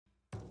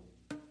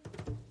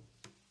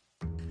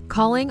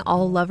Calling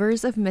all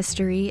lovers of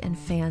mystery and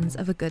fans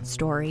of a good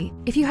story.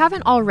 If you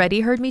haven't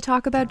already heard me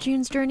talk about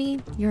June's Journey,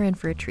 you're in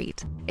for a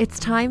treat. It's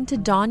time to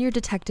don your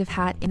detective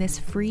hat in this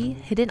free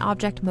hidden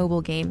object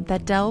mobile game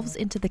that delves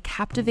into the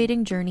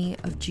captivating journey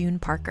of June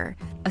Parker,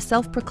 a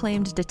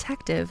self-proclaimed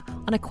detective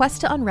on a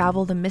quest to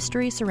unravel the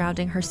mystery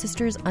surrounding her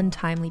sister's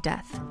untimely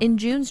death. In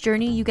June's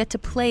Journey, you get to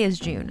play as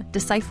June,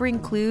 deciphering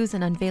clues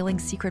and unveiling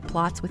secret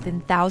plots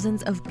within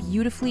thousands of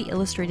beautifully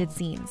illustrated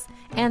scenes.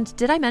 And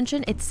did I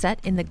mention it's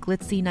set in the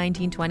glitzy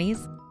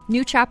 1920s?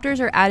 New chapters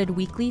are added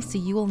weekly, so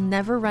you will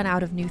never run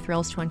out of new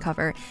thrills to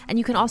uncover, and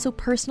you can also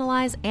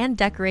personalize and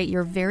decorate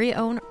your very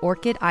own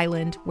Orchid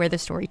Island where the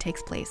story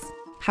takes place.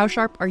 How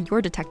sharp are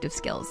your detective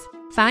skills?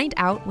 Find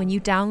out when you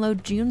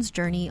download June's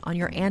Journey on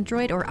your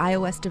Android or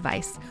iOS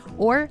device,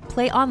 or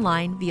play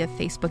online via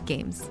Facebook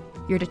Games.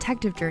 Your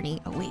detective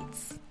journey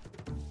awaits.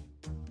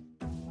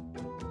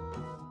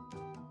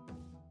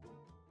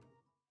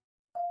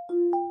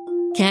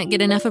 Can't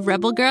get enough of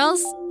Rebel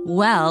Girls?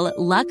 Well,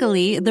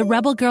 luckily, the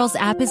Rebel Girls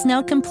app is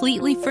now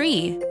completely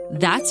free.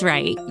 That's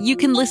right. You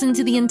can listen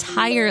to the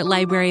entire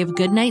library of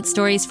goodnight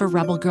stories for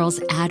Rebel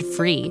Girls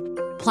ad-free.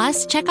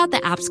 Plus, check out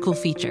the app's cool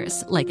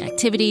features like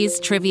activities,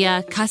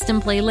 trivia,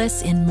 custom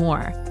playlists, and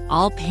more.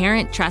 All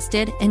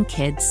parent-trusted and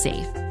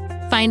kids-safe.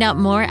 Find out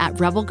more at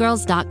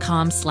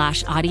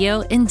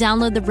rebelgirls.com/audio and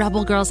download the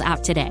Rebel Girls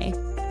app today.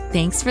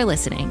 Thanks for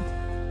listening.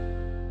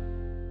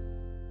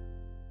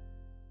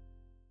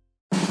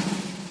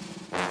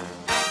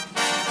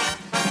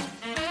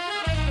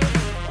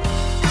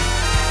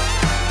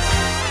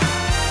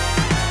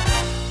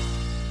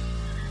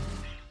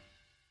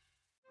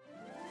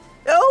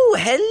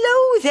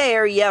 Hello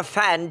there, you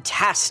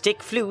fantastic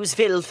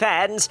Floozeville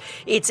fans.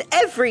 It's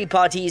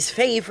everybody's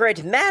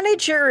favourite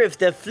manager of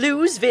the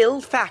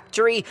Floozeville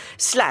factory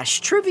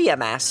 / trivia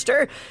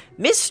master,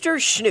 Mr.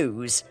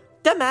 Shnews,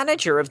 the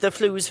manager of the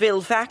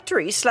Floozeville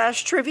factory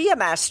 / trivia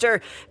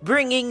master,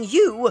 bringing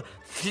you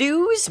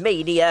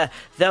Floozemania,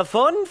 the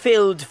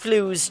fun-filled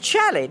Flooze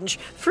challenge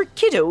for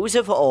kiddos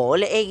of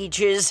all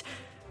ages.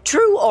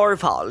 True or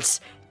false?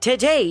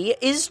 Today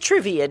is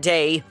trivia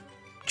day.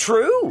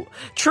 True.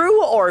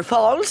 True or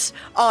false?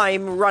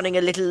 I'm running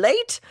a little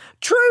late.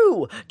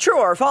 True. True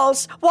or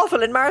false?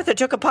 Waffle and Martha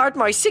took apart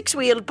my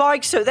 6-wheeled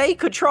bike so they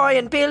could try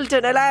and build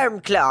an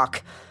alarm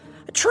clock.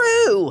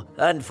 True,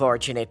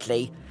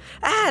 unfortunately.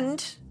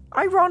 And,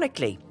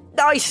 ironically,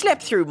 I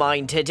slept through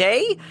mine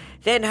today,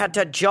 then had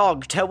to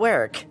jog to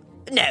work.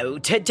 No,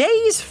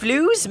 today's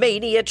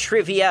Floozemania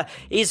trivia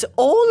is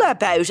all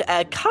about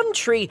a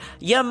country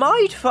you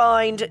might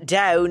find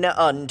down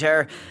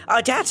under.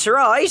 That's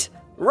right.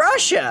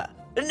 Russia!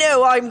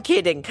 No, I'm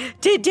kidding.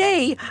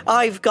 Today,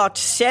 I've got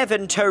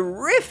 7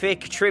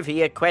 terrific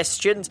trivia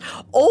questions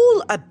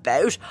all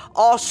about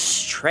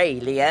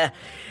Australia.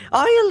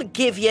 I'll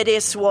give you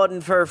this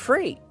one for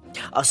free.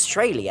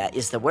 Australia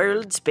is the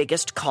world's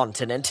biggest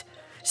continent.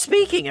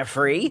 Speaking of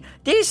free,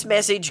 this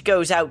message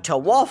goes out to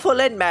Waffle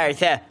and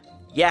Martha.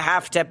 You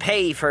have to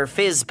pay for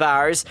fizz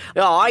bars.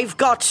 I've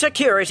got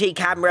security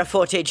camera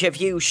footage of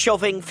you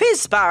shoving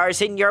fizz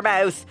bars in your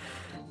mouth.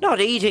 Not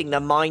eating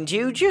them, mind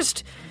you,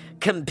 just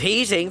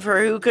competing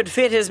for who could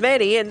fit as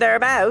many in their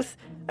mouth,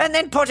 and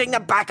then putting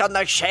them back on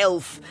the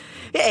shelf.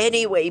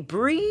 Anyway,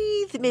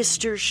 breathe,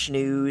 Mr.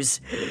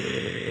 Shnews.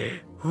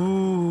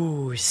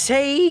 Ooh,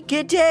 say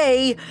good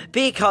day,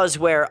 because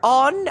we're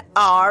on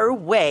our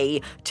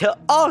way to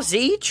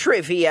Aussie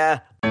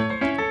trivia.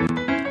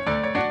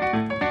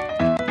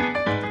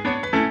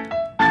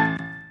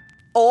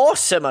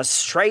 Awesome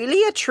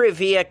Australia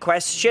trivia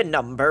question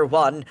number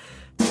 1.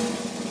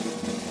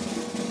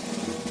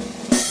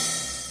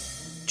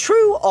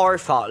 True or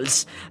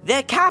false?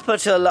 The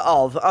capital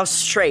of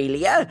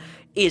Australia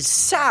is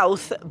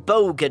South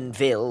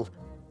Bougainville.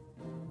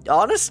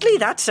 Honestly,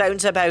 that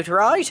sounds about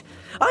right.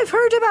 I've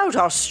heard about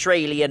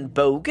Australian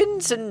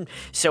bogans, and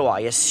so I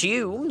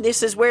assume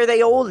this is where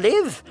they all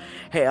live.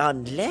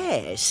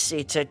 Unless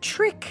it's a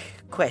trick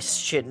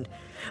question.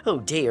 Oh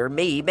dear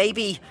me,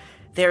 maybe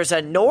there's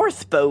a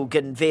North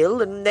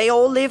Bougainville and they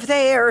all live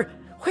there.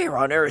 Where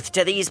on earth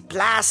do these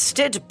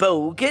blasted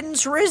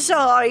bogans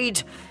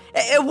reside?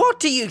 What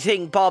do you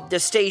think, Bob, the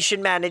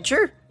station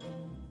manager?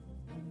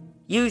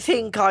 You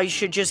think I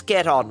should just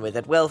get on with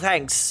it? Well,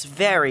 thanks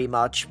very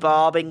much,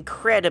 Bob.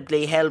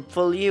 Incredibly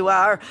helpful you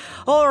are.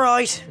 All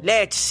right,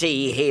 let's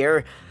see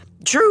here.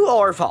 True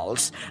or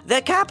false?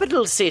 The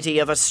capital city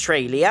of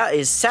Australia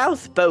is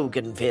South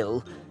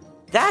Bougainville.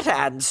 That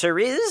answer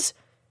is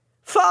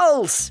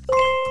false.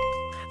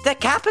 The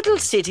capital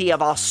city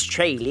of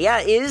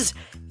Australia is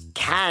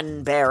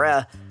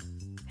Canberra.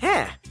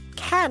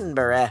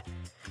 Canberra.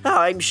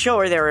 I'm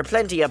sure there are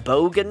plenty of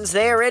bogans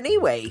there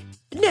anyway.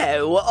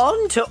 Now,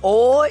 on to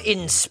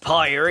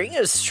awe-inspiring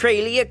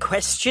Australia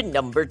question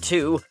number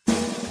 2.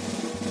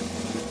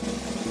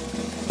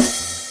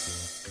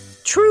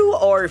 True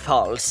or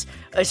false?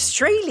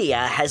 Australia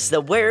has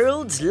the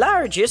world's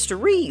largest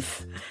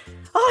reef.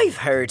 I've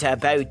heard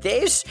about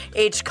this.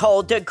 It's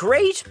called the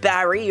Great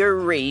Barrier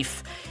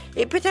Reef.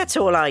 But that's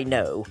all I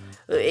know.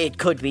 It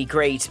could be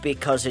great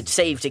because it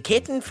saved a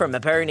kitten from a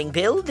burning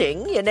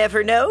building, you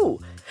never know.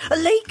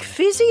 Lake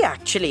Fizzy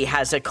actually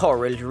has a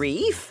coral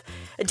reef.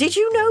 Did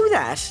you know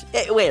that?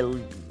 Well,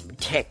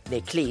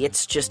 technically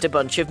it's just a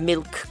bunch of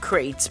milk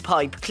crates,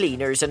 pipe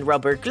cleaners and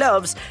rubber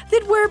gloves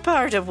that were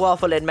part of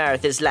Waffle and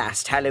Martha's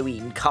last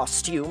Halloween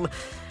costume.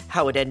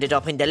 How it ended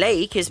up in the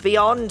lake is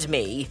beyond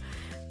me.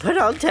 But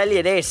I'll tell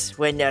you this,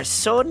 when the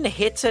sun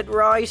hits it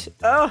right,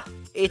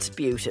 it's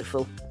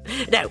beautiful.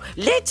 Now,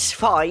 let's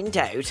find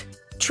out.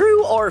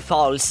 True or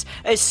false,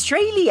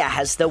 Australia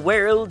has the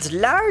world's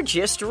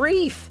largest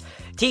reef?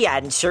 The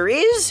answer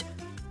is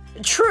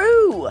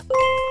true.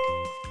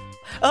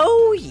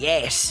 Oh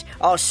yes,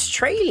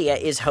 Australia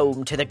is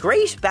home to the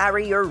Great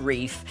Barrier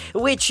Reef,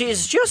 which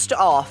is just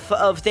off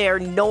of their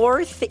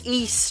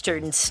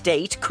northeastern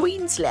state,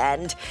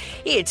 Queensland.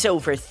 It's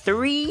over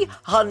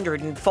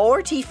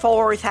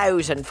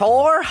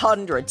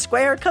 344,400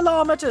 square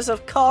kilometres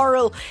of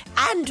coral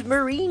and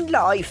marine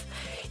life.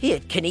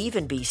 It can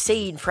even be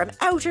seen from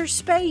outer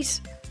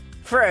space.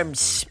 From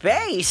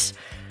space?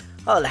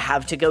 I'll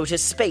have to go to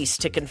space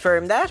to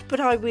confirm that, but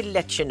I will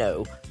let you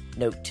know.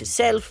 Note to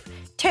self,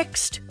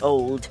 text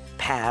old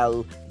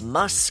pal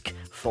Musk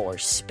for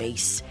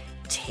space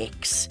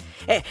ticks.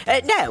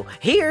 Now,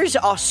 here's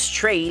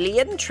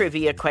Australian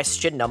trivia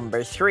question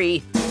number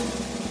 3.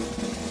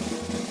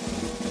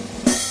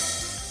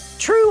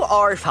 True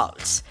or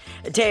false?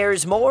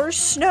 There's more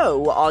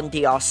snow on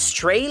the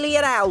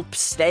Australian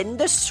Alps than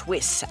the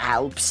Swiss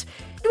Alps.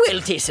 Well,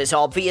 this is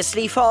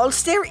obviously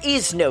false. There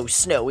is no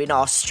snow in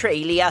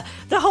Australia.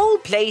 The whole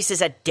place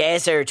is a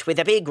desert with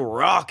a big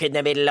rock in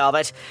the middle of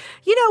it.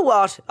 You know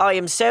what? I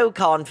am so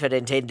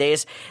confident in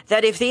this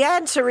that if the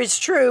answer is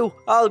true,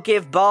 I'll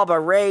give Bob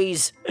a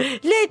raise.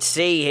 Let's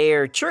see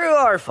here, true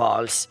or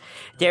false?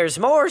 There's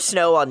more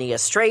snow on the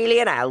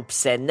Australian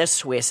Alps than the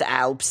Swiss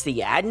Alps.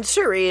 The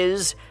answer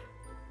is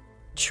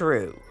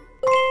true.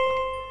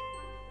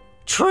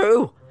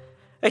 True.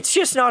 It's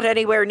just not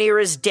anywhere near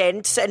as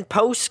dense and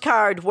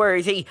postcard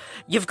worthy.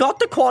 You've got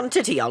the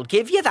quantity, I'll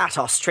give you that,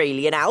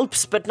 Australian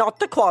Alps, but not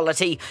the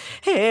quality.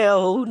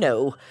 Oh,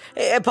 no.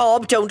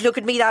 Bob, don't look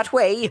at me that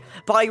way.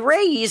 By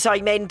raise, I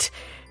meant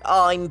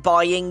I'm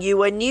buying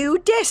you a new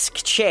desk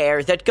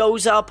chair that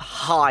goes up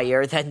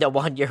higher than the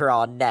one you're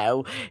on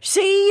now.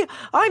 See,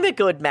 I'm a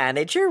good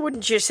manager,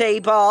 wouldn't you say,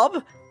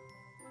 Bob?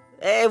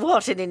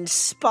 What an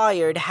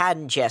inspired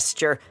hand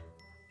gesture.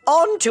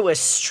 On to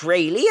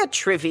Australia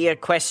trivia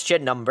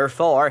question number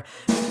 4.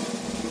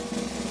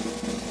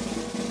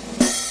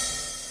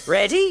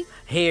 Ready?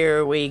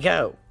 Here we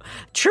go.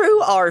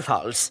 True or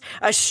false?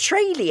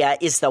 Australia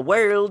is the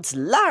world's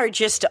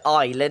largest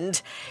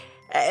island.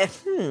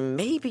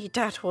 Maybe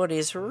that one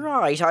is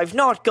right. I've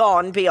not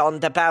gone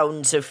beyond the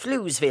bounds of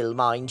Floozeville,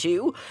 mind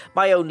you.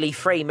 My only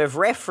frame of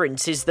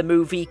reference is the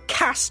movie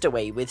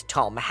Castaway with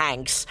Tom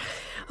Hanks.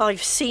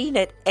 I've seen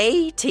it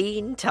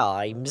 18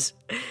 times.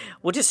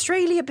 Would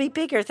Australia be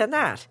bigger than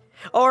that?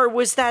 Or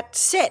was that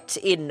set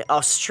in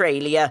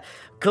Australia?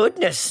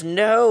 Goodness,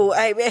 no.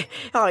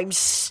 I'm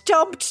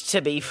stumped,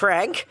 to be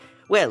frank.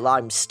 Well,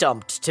 I'm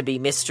stumped to be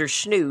Mr.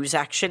 Shnews,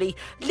 actually.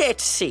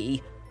 Let's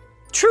see.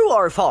 True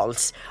or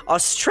false?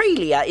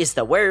 Australia is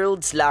the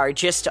world's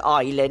largest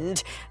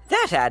island.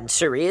 That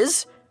answer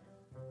is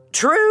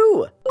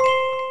true.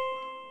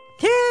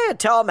 Yeah,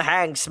 Tom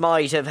Hanks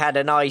might have had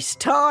a nice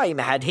time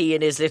had he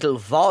and his little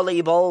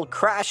volleyball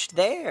crashed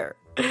there.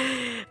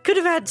 Could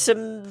have had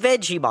some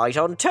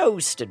Vegemite on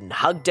toast and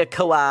hugged a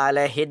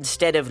koala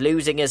instead of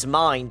losing his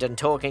mind and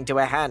talking to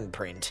a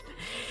handprint.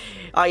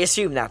 I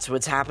assume that's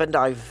what's happened.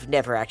 I've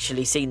never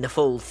actually seen the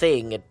full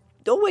thing. It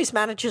always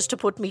manages to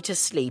put me to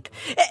sleep.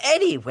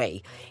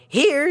 Anyway,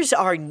 here's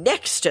our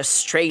next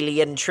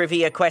Australian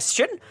trivia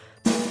question.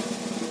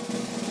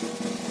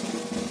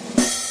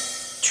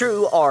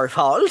 True or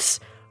false?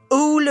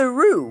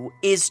 Uluru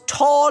is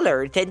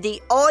taller than the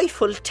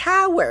Eiffel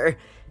Tower.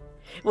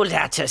 Well,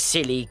 that's a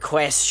silly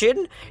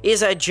question.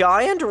 Is a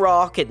giant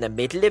rock in the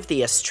middle of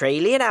the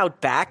Australian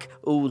outback,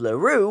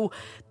 Uluru,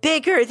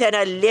 bigger than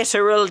a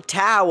literal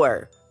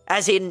tower?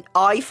 As in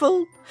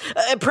Eiffel?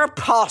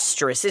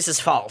 Preposterous, this is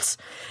false.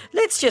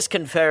 Let's just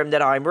confirm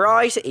that I'm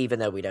right, even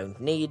though we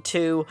don't need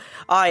to.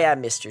 I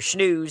am Mr.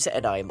 Shnews,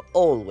 and I'm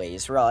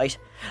always right.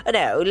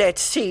 Now,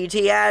 let's see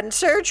the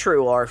answer,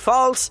 true or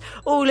false.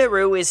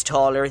 Uluru is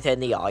taller than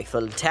the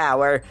Eiffel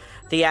Tower.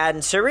 The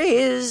answer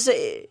is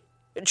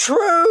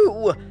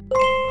true.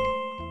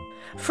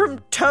 From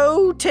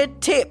toe to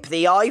tip,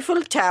 the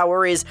Eiffel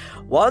Tower is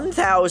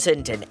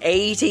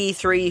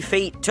 1,083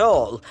 feet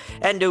tall,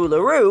 and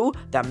Uluru,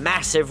 the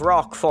massive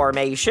rock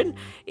formation,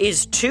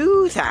 is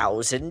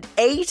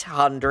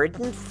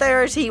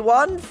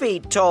 2,831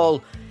 feet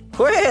tall.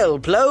 Well,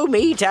 blow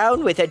me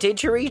down with a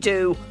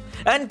didgeridoo.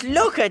 And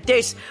look at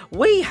this,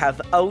 we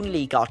have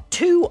only got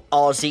 2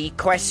 Aussie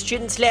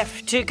questions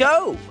left to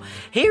go.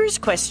 Here's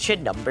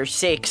question number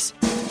 6.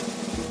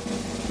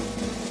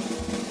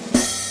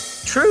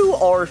 True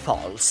or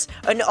false?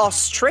 An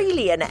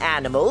Australian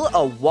animal,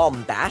 a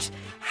wombat,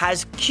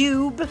 has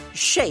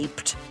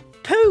cube-shaped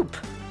poop.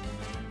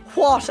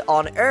 What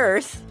on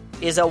earth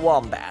is a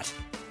wombat?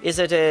 Is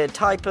it a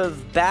type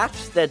of bat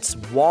that's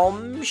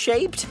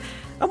wom-shaped?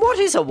 And what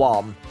is a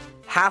wom?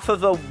 Half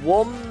of a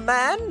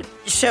woman?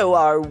 So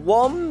are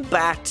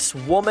wombats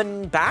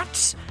woman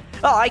bats?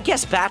 Oh, I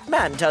guess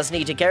Batman does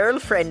need a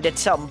girlfriend at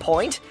some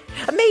point.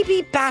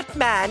 Maybe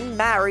Batman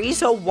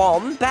marries a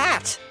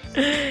wombat.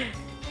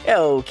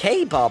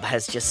 Okay, Bob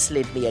has just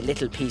slid me a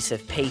little piece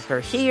of paper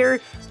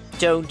here.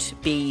 Don't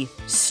be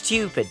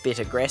stupid, bit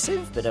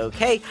aggressive, but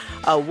okay.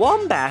 A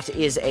wombat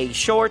is a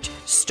short,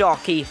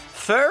 stocky,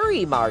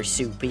 furry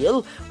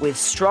marsupial with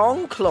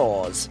strong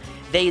claws.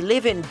 They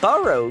live in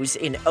burrows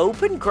in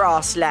open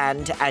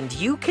grassland and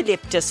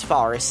eucalyptus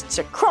forests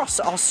across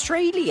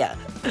Australia.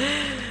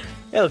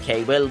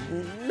 Okay, well,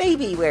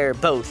 maybe we're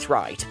both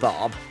right,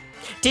 Bob.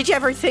 Did you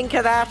ever think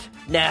of that?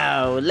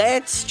 No,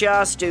 let's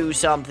just do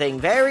something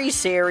very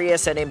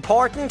serious and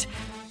important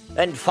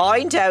and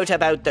find out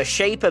about the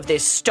shape of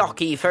this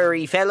stocky,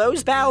 furry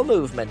fellow's bowel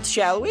movements,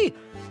 shall we?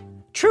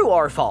 True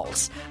or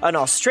false? An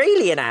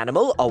Australian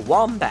animal, a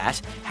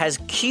wombat, has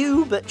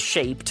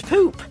cube-shaped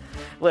poop.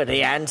 Well,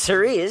 the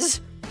answer is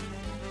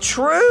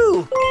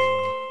true.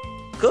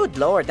 Good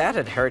Lord,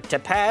 that'd hurt to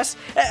pass.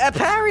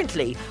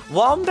 Apparently,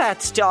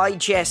 wombats'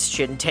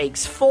 digestion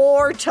takes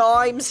 4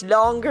 times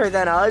longer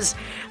than us,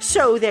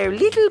 so their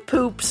little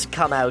poops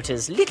come out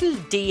as little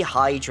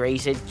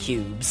dehydrated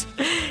cubes.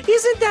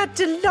 Isn't that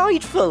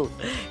delightful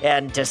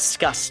and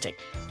disgusting?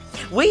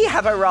 We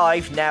have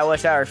arrived now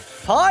at our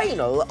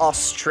final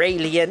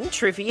Australian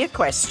trivia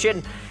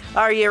question.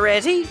 Are you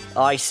ready?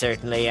 I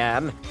certainly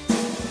am.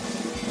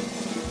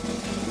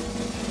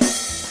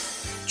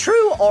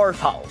 True or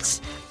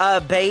false? A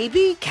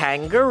baby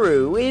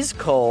kangaroo is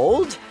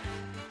called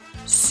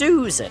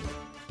Susan.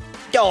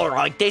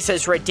 Alright, this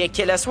is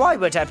ridiculous. Why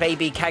would a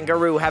baby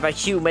kangaroo have a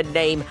human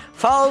name?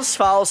 False,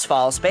 false,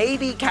 false.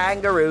 Baby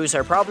kangaroos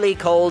are probably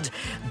called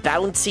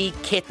bouncy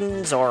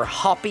kittens or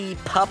hoppy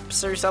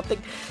pups or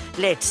something.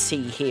 Let's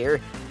see here.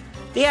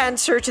 The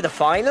answer to the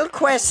final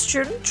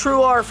question,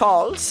 true or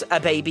false, a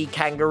baby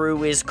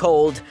kangaroo is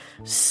called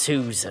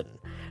Susan.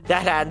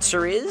 That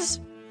answer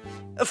is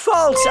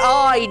false.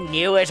 I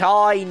knew it.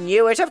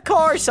 Of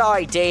course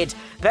I did.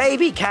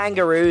 Baby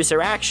kangaroos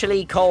are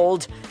actually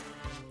called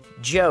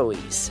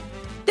Joeys.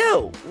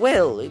 No,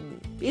 well,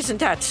 isn't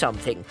that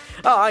something?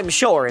 I'm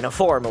sure in a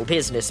formal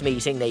business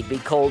meeting they'd be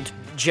called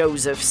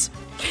Josephs.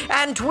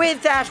 And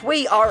with that,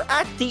 we are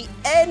at the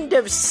end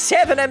of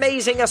 7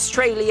 amazing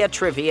Australia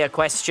trivia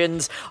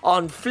questions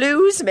on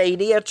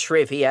Floozemania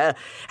Trivia.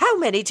 How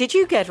many did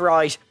you get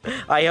right?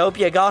 I hope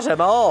you got them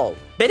all.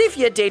 But if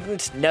you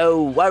didn't,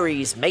 no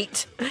worries,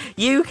 mate.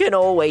 You can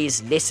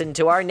always listen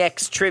to our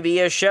next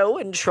trivia show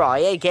and try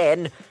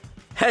again.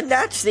 And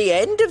that's the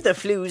end of the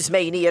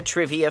Floozemania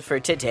trivia for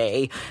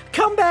today.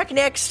 Come back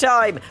next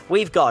time.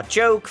 We've got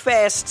joke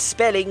fest,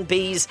 spelling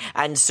bees,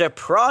 and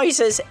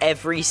surprises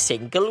every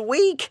single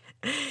week.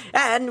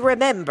 And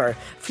remember,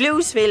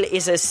 Floozeville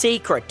is a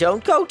secret.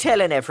 Don't go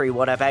telling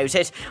everyone about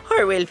it,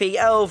 or we'll be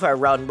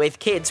overrun with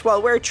kids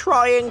while we're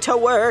trying to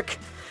work.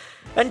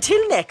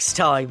 Until next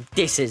time,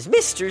 this is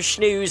Mr.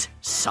 Shnews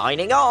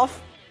signing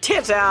off.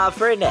 Ta-ta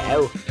for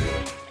now.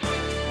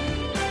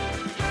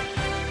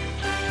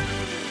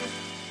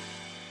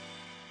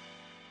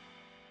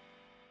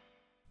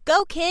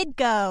 Go, kid,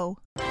 go.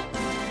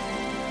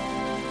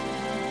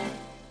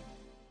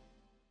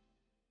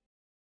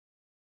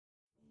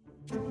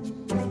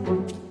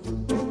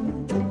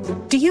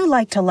 Do you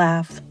like to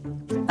laugh?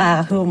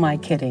 Who am I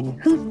kidding?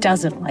 Who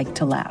doesn't like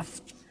to laugh?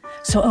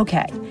 So,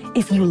 okay,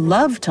 if you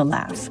love to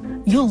laugh,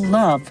 you'll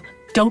love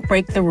Don't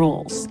Break the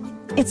Rules.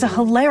 It's a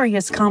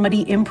hilarious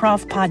comedy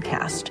improv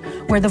podcast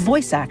where the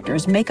voice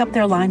actors make up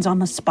their lines on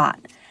the spot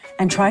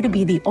and try to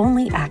be the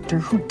only actor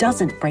who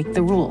doesn't break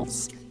the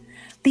rules.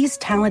 These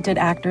talented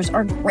actors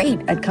are great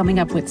at coming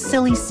up with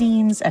silly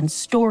scenes and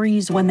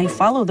stories when they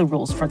follow the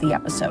rules for the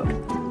episode.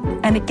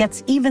 And it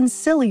gets even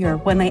sillier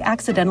when they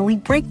accidentally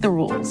break the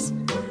rules.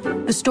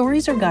 The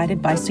stories are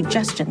guided by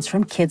suggestions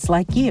from kids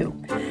like you,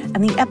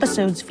 and the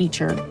episodes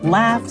feature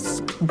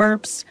laughs,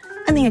 burps,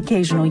 and the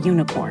occasional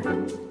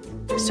unicorn.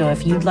 So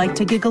if you'd like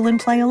to giggle and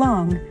play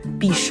along,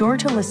 be sure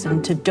to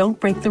listen to Don't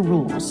Break the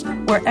Rules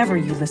wherever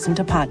you listen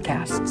to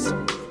podcasts.